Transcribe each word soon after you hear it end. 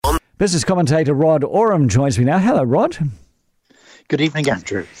Business commentator Rod Oram joins me now. Hello, Rod. Good evening,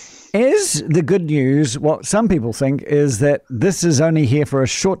 Andrew. Is the good news what some people think is that this is only here for a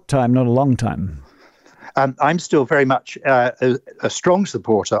short time, not a long time? I'm still very much a strong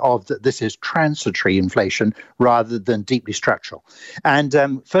supporter of that this is transitory inflation rather than deeply structural. And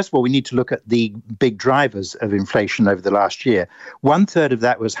first of all, we need to look at the big drivers of inflation over the last year. 1/3 of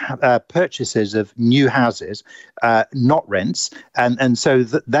that was purchases of new houses, not rents. And so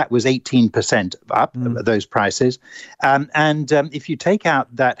that was 18% up, those prices. If you take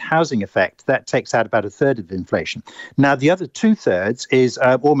out that housing effect, that takes out about 1/3 of inflation. Now, the other 2/3 is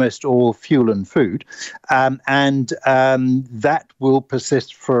almost all fuel and food. That will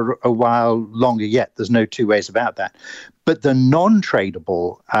persist for a while longer yet. There's no two ways about that. But the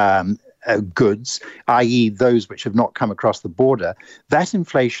non-tradable goods, i.e. those which have not come across the border, that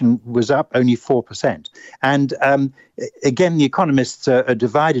inflation was up only 4%. And again, the economists are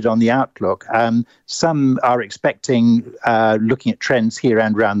divided on the outlook. Some are expecting, looking at trends here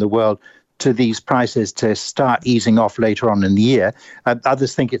and around the world, to these prices to start easing off later on in the year.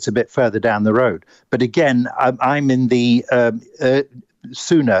 Others think it's a bit further down the road. But again, I'm in the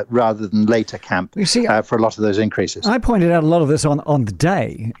sooner rather than later camp for a lot of those increases. I pointed out a lot of this on the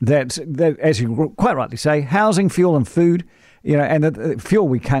day that, as you quite rightly say, housing, fuel and food, and the fuel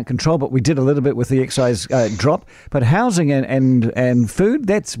we can't control, but we did a little bit with the excise drop. But housing and food,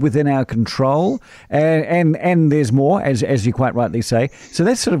 that's within our control. And there's more, as you quite rightly say. So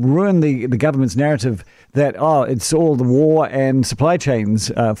that's sort of ruined the government's narrative that, it's all the war and supply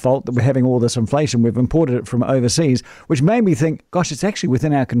chains' fault that we're having all this inflation. We've imported it from overseas, which made me think, gosh, it's actually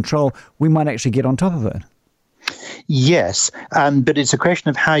within our control. We might actually get on top of it. Yes, but it's a question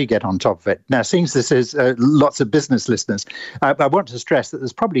of how you get on top of it. Now, since this is lots of business listeners, I want to stress that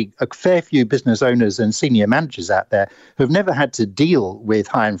there's probably a fair few business owners and senior managers out there who've never had to deal with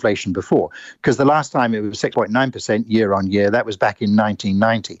high inflation before, because the last time it was 6.9% year on year, that was back in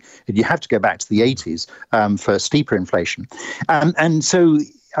 1990. And you have to go back to the 80s for steeper inflation. And so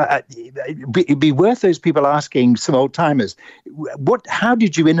it'd be worth those people asking some old timers, how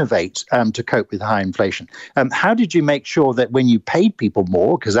did you innovate to cope with high inflation? How did you make sure that when you paid people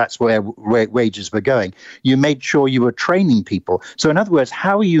more, because that's where wages were going, you made sure you were training people? So in other words,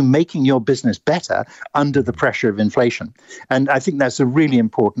 how are you making your business better under the pressure of inflation? And I think that's a really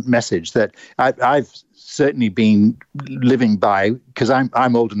important message that I've certainly been living by, because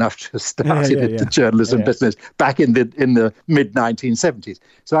I'm old enough to have started the journalism business back in the mid 1970s.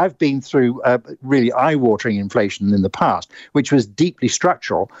 So I've been through really eye-watering inflation in the past, which was deeply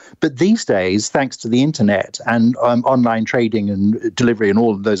structural. But these days, thanks to the internet and online trading and delivery and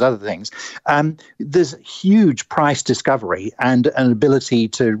all of those other things, there's huge price discovery and an ability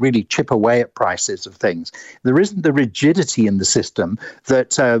to really chip away at prices of things. There isn't the rigidity in the system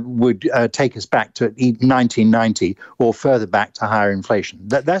that would take us back to 1990 or further back to higher inflation.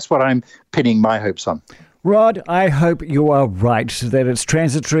 That's what I'm pinning my hopes on. Rod, I hope you are right, that it's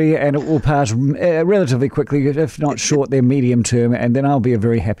transitory and it will pass relatively quickly, if not short, then medium term, and then I'll be a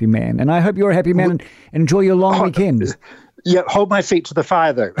very happy man. And I hope you're a happy man and enjoy your long weekend. Yeah, hold my feet to the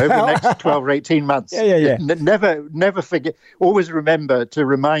fire, though, over the next 12 or 18 months. Never forget. Always remember to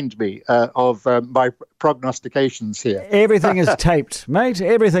remind me of my prognostications here. Everything is taped, mate.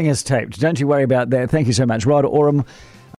 Everything is taped. Don't you worry about that. Thank you so much. Rod Oram,